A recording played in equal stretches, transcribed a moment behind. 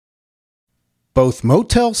Both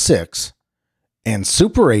Motel 6 and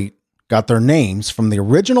Super 8 got their names from the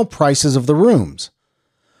original prices of the rooms.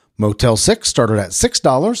 Motel 6 started at $6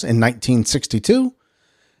 in 1962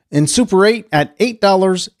 and Super 8 at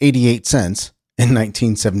 $8.88 in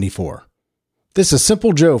 1974. This is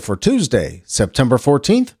Simple Joe for Tuesday, September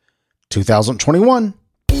 14th, 2021.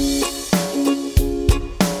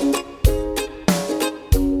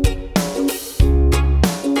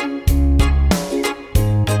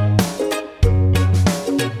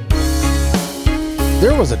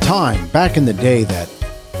 There was a time back in the day that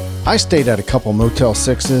I stayed at a couple Motel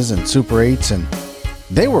 6s and Super 8s, and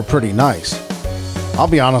they were pretty nice. I'll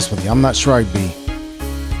be honest with you, I'm not sure I'd be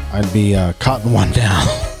cutting one down.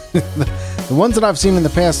 The ones that I've seen in the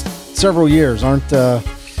past several years aren't up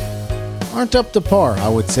to par, I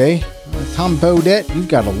would say. Tom Bodette, you've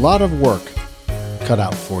got a lot of work cut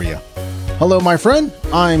out for you. Hello, my friend.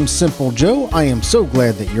 I'm Simple Joe. I am so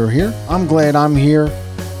glad that you're here. I'm glad I'm here.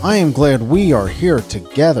 I am glad we are here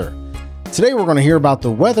together. Today we're going to hear about the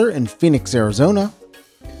weather in Phoenix, Arizona.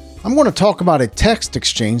 I'm going to talk about a text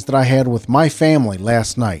exchange that I had with my family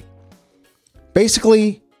last night.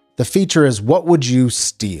 Basically, the feature is, what would you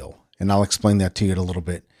steal? And I'll explain that to you in a little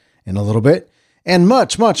bit. And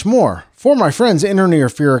much, much more. For my friends in or near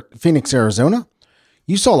Phoenix, Arizona,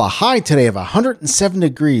 you saw a high today of 107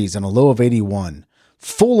 degrees and a low of 81.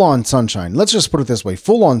 Full-on sunshine. Let's just put it this way.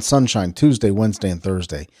 Full-on sunshine Tuesday, Wednesday, and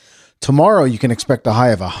Thursday. Tomorrow, you can expect a high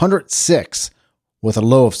of 106 with a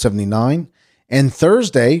low of 79. And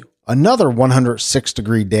Thursday, another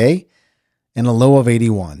 106-degree day and a low of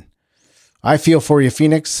 81. I feel for you,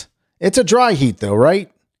 Phoenix. It's a dry heat, though,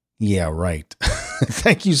 right? Yeah, right.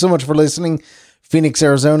 Thank you so much for listening, Phoenix,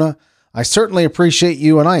 Arizona. I certainly appreciate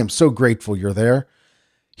you, and I am so grateful you're there.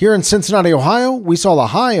 Here in Cincinnati, Ohio, we saw a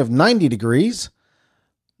high of 90 degrees.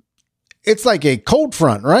 It's like a cold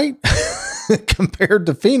front, right? Compared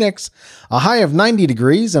to Phoenix, a high of 90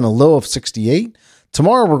 degrees and a low of 68.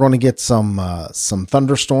 Tomorrow, we're going to get some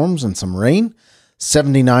thunderstorms and some rain.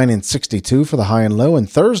 79 and 62 for the high and low. And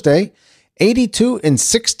Thursday, 82 and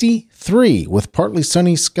 63 with partly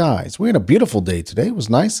sunny skies. We had a beautiful day today. It was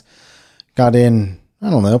nice. Got in,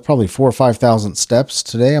 I don't know, probably 4,000 or 5,000 steps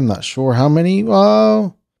today. I'm not sure how many.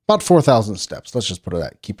 About 4,000 steps. Let's just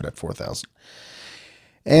keep it at 4,000.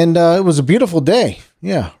 And it was a beautiful day.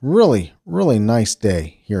 Yeah, really, really nice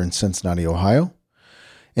day here in Cincinnati, Ohio.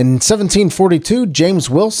 In 1742, James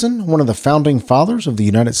Wilson, one of the founding fathers of the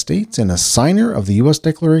United States and a signer of the U.S.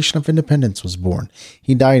 Declaration of Independence, was born.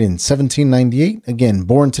 He died in 1798. Again,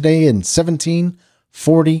 born today in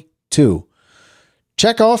 1742.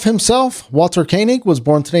 Chekhov himself, Walter Koenig, was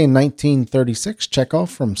born today in 1936.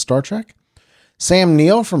 Chekhov from Star Trek. Sam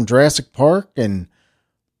Neill from Jurassic Park and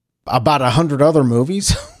about 100 other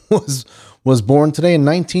movies was born today in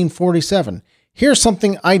 1947. Here's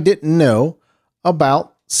something I didn't know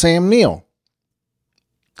about Sam Neill.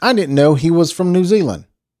 I didn't know he was from New Zealand.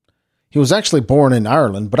 He was actually born in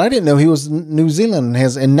Ireland, but I didn't know he was New Zealand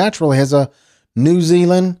and naturally has a New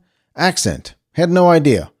Zealand accent. Had no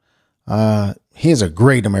idea. He has a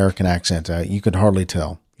great American accent. You could hardly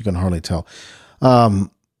tell.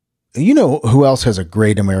 You know who else has a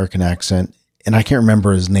great American accent? And I can't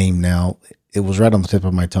remember his name now. It was right on the tip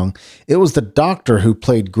of my tongue. It was the doctor who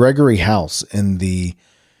played Gregory House in the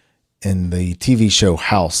TV show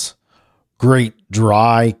House. Great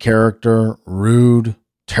dry character, rude,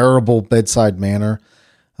 terrible bedside manner.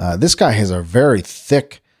 This guy has a very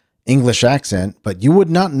thick English accent, but you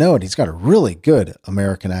would not know it. He's got a really good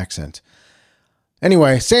American accent.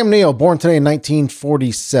 Anyway, Sam Neill, born today in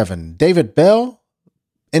 1947. David Bell,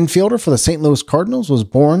 infielder for the St. Louis Cardinals, was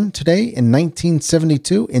born today in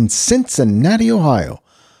 1972 in Cincinnati, Ohio.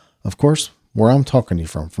 Of course, where I'm talking to you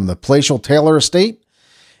from the palatial Taylor Estate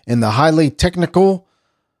and the highly technical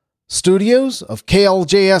studios of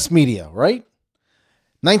KLJS Media, right?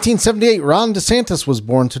 1978, Ron DeSantis was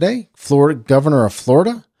born today, governor of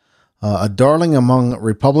Florida, a darling among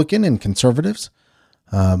Republican and conservatives.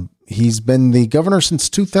 He's been the governor since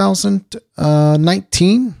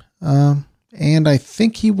 2019. And I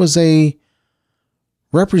think he was a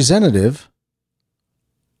representative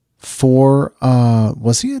for,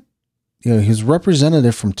 he was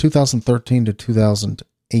representative from 2013 to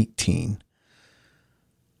 2018.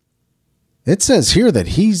 It says here that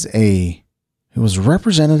he was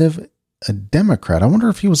representative, a Democrat. I wonder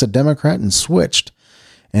if he was a Democrat and switched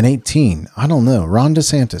in 18. I don't know. Ron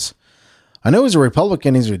DeSantis. I know he's a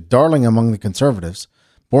Republican. He's a darling among the conservatives.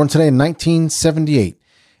 Born today in 1978.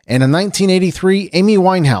 And in 1983, Amy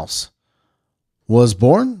Winehouse was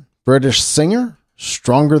born. British singer,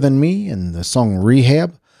 Stronger Than Me, and the song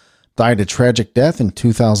Rehab. Died a tragic death in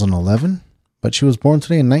 2011. but she was born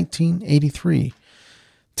today in 1983.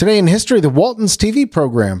 Today in history, the Waltons TV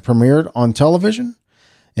program premiered on television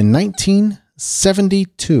in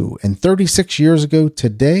 1972. And 36 years ago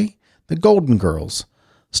today, The Golden Girls,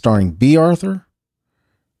 starring Bea Arthur,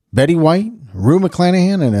 Betty White, Rue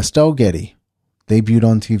McClanahan, and Estelle Getty, debuted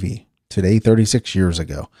on TV today, 36 years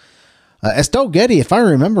ago. Estelle Getty, if I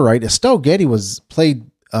remember right, Estelle Getty played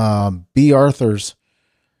Bea Arthur's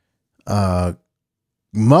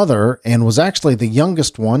mother and was actually the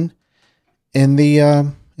youngest one in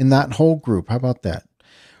that whole group. How about that?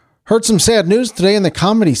 Heard some sad news today in the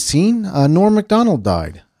comedy scene. Norm Macdonald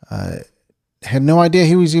died. Had no idea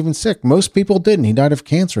he was even sick. Most people didn't. He died of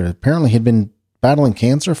cancer. Apparently he'd been battling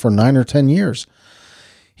cancer for 9 or 10 years.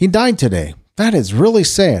 He died today. That is really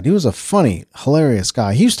sad. He was a funny, hilarious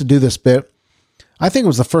guy. He used to do this bit. I think it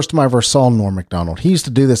was the first time I ever saw Norm Macdonald. He used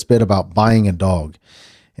to do this bit about buying a dog.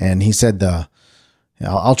 And he said,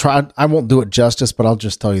 I'll try. I won't do it justice, but I'll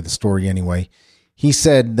just tell you the story anyway. He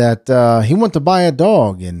said that he went to buy a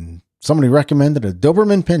dog and somebody recommended a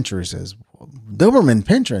Doberman Pinscher. He says, Doberman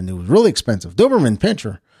Pinscher, and it was really expensive. Doberman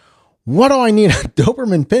Pinscher. What do I need a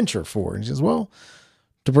Doberman Pinscher for? And he says, well,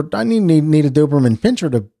 I need a Doberman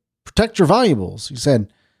Pinscher to protect your valuables. He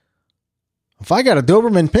said, if I got a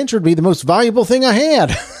Doberman Pinscher, it'd be the most valuable thing I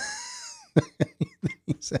had.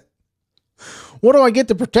 He said, what do I get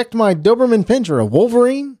to protect my Doberman Pinscher? A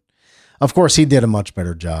Wolverine? Of course, he did a much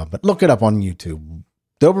better job, but look it up on YouTube.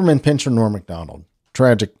 Doberman Pinscher, Norm Macdonald.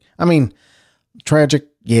 Tragic. I mean, tragic.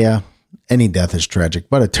 Yeah, any death is tragic,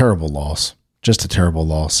 but a terrible loss. Just a terrible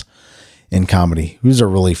loss in comedy. He was a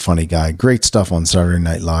really funny guy. Great stuff on Saturday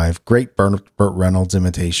Night Live. Great Burt Reynolds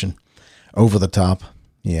imitation. Over the top.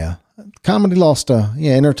 Yeah. Comedy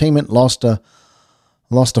entertainment lost a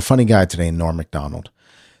funny guy today, Norm Macdonald.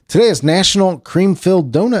 Today is National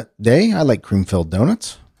Cream-Filled Donut Day. I like cream-filled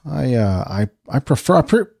donuts. I prefer,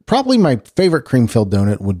 probably my favorite cream-filled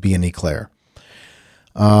donut would be an eclair.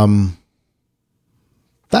 That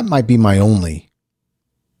might be the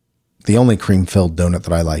only cream-filled donut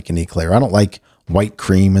that I like, an eclair. I don't like white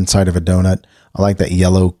cream inside of a donut. I like that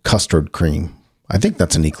yellow custard cream. I think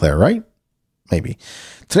that's an eclair, right? Maybe.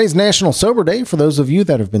 Today's National Sober Day for those of you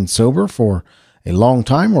that have been sober for a long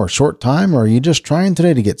time or a short time, or are you just trying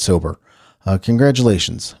today to get sober?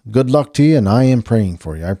 Congratulations. Good luck to you, and I am praying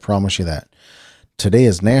for you. I promise you that. Today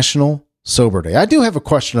is National Sober Day. I do have a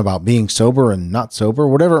question about being sober and not sober,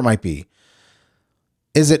 whatever it might be.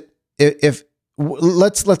 Is it,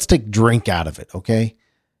 let's take drink out of it, okay?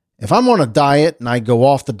 If I'm on a diet and I go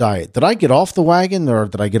off the diet, did I get off the wagon or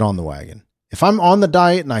did I get on the wagon? If I'm on the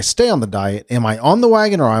diet and I stay on the diet, am I on the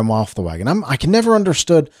wagon or I'm off the wagon? I never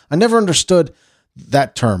understood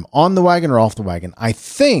that term, on the wagon or off the wagon. I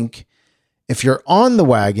think if you're on the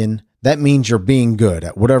wagon, that means you're being good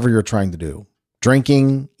at whatever you're trying to do.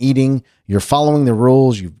 Drinking, eating, you're following the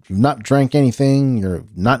rules. You've not drank anything. You're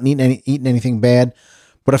not eating anything bad.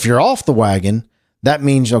 But if you're off the wagon, that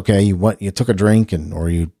means, okay, you took a drink or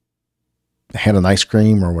you had an ice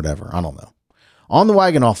cream or whatever. I don't know. On the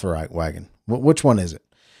wagon, off the right wagon. Which one is it?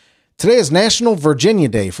 Today is National Virginia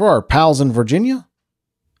Day. For our pals in Virginia,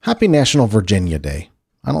 happy National Virginia Day.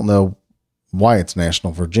 I don't know why it's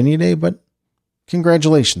National Virginia Day, but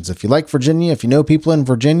congratulations. If you like Virginia, if you know people in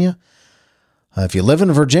Virginia, if you live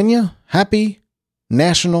in Virginia, happy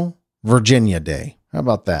National Virginia Day. How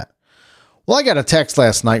about that? Well, I got a text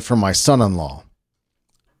last night from my son-in-law,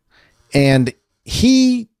 and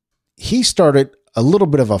he started a little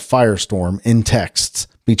bit of a firestorm in texts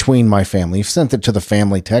between my family. You've sent it to the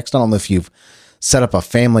family text. I don't know if you've set up a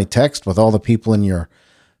family text with all the people in your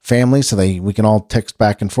family so we can all text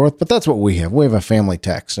back and forth, but that's what we have. We have a family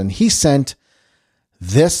text, and he sent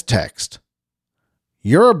this text.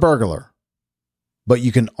 You're a burglar, but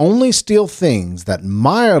you can only steal things that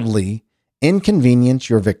mildly inconvenience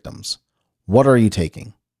your victims. What are you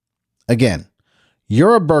taking? Again,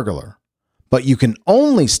 you're a burglar, but you can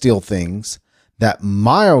only steal things that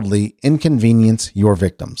mildly inconvenience your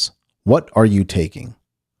victims. What are you taking?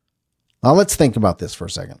 Now let's think about this for a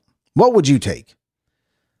second. What would you take?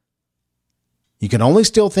 You can only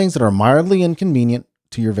steal things that are mildly inconvenient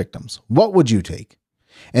to your victims. What would you take?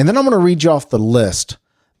 And then I'm going to read you off the list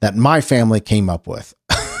that my family came up with.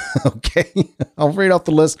 Okay? I'll read off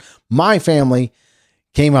the list my family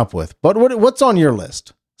came up with. But what's on your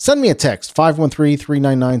list? Send me a text,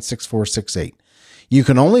 513-399-6468. You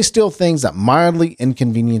can only steal things that mildly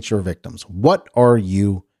inconvenience your victims. What are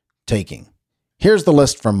you taking? Here's the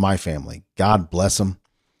list from my family. God bless them.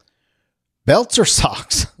 Belts or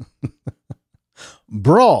socks?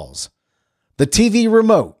 Bras. The TV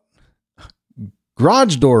remote.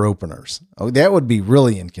 Garage door openers. Oh, that would be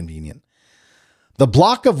really inconvenient. The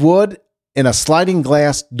block of wood in a sliding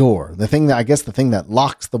glass door. The thing that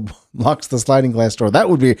locks the sliding glass door. That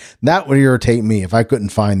would irritate me if I couldn't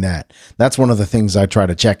find that. That's one of the things I try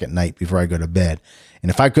to check at night before I go to bed. And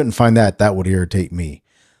if I couldn't find that, that would irritate me.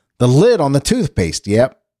 The lid on the toothpaste.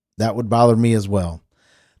 Yep. That would bother me as well.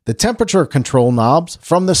 The temperature control knobs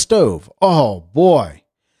from the stove. Oh boy.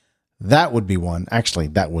 That would be one. Actually,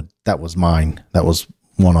 that was mine. That was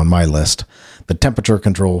one on my list. The temperature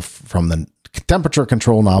control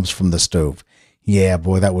knobs from the stove. Yeah,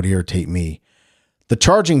 boy, that would irritate me. The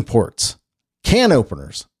charging ports, can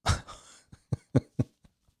openers,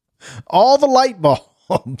 all the light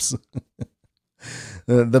bulbs,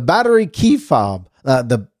 the battery key fob,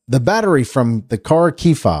 the battery from the car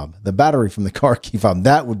key fob,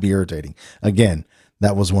 that would be irritating. Again,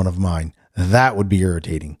 that was one of mine. That would be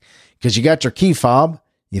irritating because you got your key fob,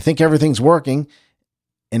 you think everything's working,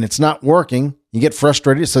 and it's not working. You get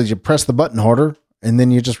frustrated, so you press the button harder, and then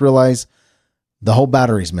you just realize the whole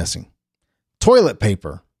battery's missing. Toilet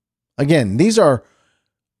paper. Again, this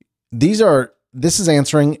is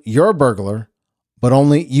answering you're a burglar, but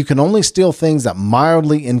you can only steal things that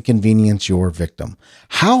mildly inconvenience your victim.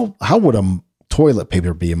 How would a toilet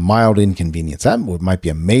paper be a mild inconvenience? Might be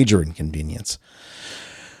a major inconvenience.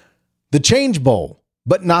 The change bowl,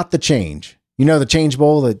 but not the change. You know, the change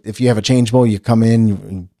bowl, that if you have a change bowl, you come in,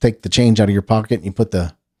 you take the change out of your pocket and you put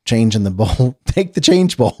the change in the bowl. Take the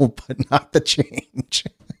change bowl, but not the change.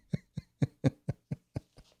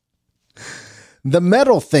 The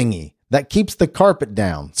metal thingy that keeps the carpet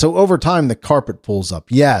down. So over time, the carpet pulls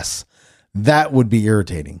up. Yes, that would be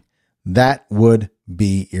irritating. That would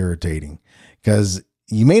be irritating because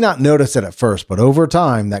you may not notice it at first, but over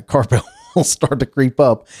time, that carpet will start to creep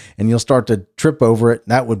up and you'll start to trip over it.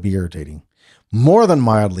 That would be irritating. More than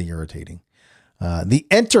mildly irritating. The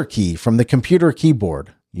enter key from the computer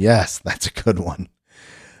keyboard. Yes, that's a good one.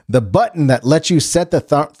 The button that lets you set the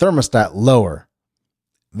thermostat lower.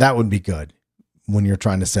 That would be good when you're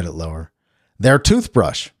trying to set it lower. Their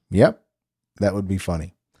toothbrush. Yep, that would be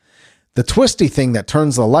funny. The twisty thing that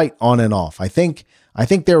turns the light on and off. I think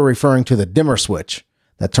they were referring to the dimmer switch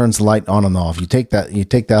that turns the light on and off. You take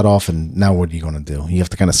that off, and now what are you going to do? You have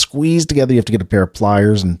to kind of squeeze together. You have to get a pair of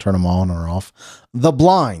pliers and turn them on or off. The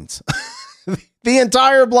blinds, the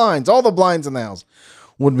entire blinds, all the blinds in the house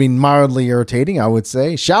would be mildly irritating, I would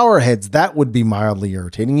say. Shower heads, that would be mildly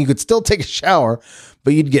irritating. You could still take a shower,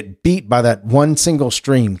 but you'd get beat by that one single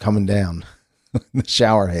stream coming down. The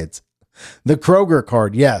shower heads. The Kroger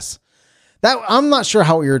card, yes. That I'm not sure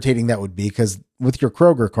how irritating that would be because with your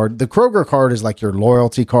Kroger card, the Kroger card is like your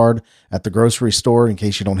loyalty card at the grocery store in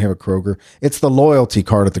case you don't have a Kroger. It's the loyalty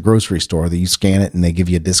card at the grocery store that you scan it and they give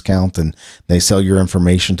you a discount and they sell your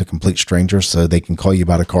information to complete strangers so they can call you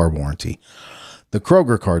about a car warranty. The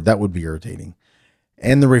Kroger card, that would be irritating.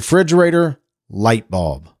 And the refrigerator light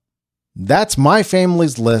bulb. That's my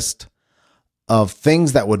family's list of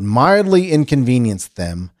things that would mildly inconvenience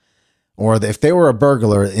them. Or if they were a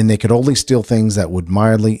burglar and they could only steal things that would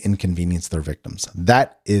mildly inconvenience their victims.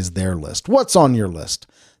 That is their list. What's on your list?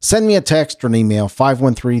 Send me a text or an email,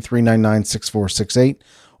 513-399-6468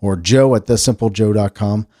 or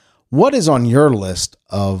joe@thesimplejoe.com. What is on your list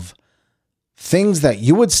of things that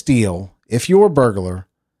you would steal if you were a burglar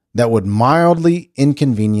that would mildly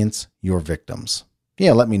inconvenience your victims?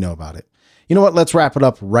 Yeah, let me know about it. You know what? Let's wrap it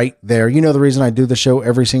up right there. You know the reason I do the show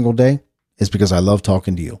every single day is because I love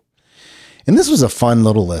talking to you. And this was a fun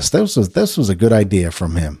little list. This was a good idea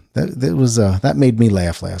from him. That made me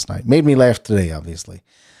laugh last night. Made me laugh today, obviously.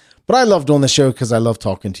 But I love doing the show because I love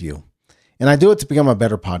talking to you. And I do it to become a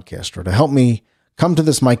better podcaster, to help me come to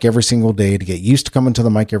this mic every single day, to get used to coming to the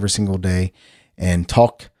mic every single day and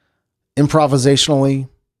talk improvisationally,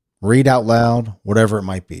 read out loud, whatever it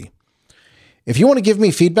might be. If you want to give me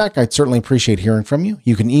feedback, I'd certainly appreciate hearing from you.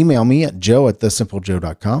 You can email me at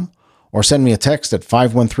joe@thesimplejoe.com. Or send me a text at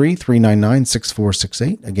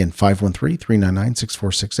 513-399-6468. Again,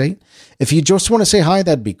 513-399-6468. If you just want to say hi,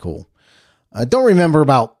 that'd be cool. Don't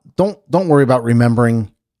worry about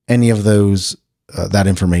remembering any of those, that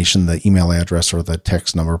information, the email address or the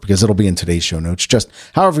text number, because it'll be in today's show notes. Just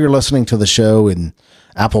however you're listening to the show in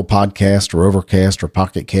Apple Podcast or Overcast or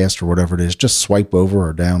Pocket Cast or whatever it is, just swipe over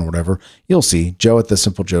or down or whatever. You'll see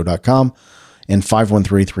joe@thesimplejoe.com and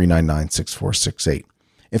 513-399-6468.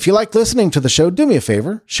 If you like listening to the show, do me a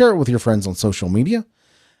favor, share it with your friends on social media.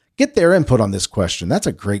 Get their input on this question. That's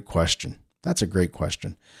a great question.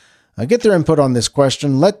 Get their input on this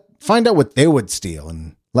question. Find out what they would steal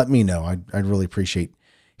and let me know. I'd really appreciate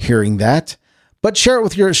hearing that. But share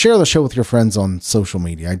the show with your friends on social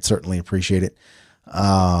media. I'd certainly appreciate it.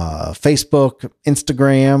 Facebook,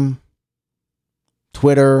 Instagram,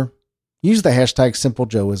 Twitter. Use the hashtag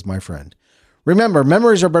SimpleJoe is my friend. Remember,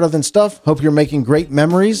 memories are better than stuff. Hope you're making great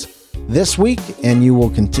memories this week, and you will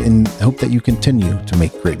hope that you continue to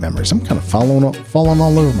make great memories. I'm kind of falling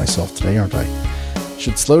all over myself today, aren't I?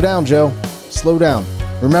 Should slow down, Joe. Slow down.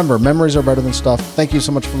 Remember, memories are better than stuff. Thank you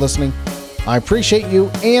so much for listening. I appreciate you,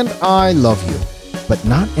 and I love you, but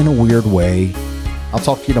not in a weird way. I'll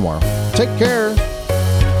talk to you tomorrow. Take care.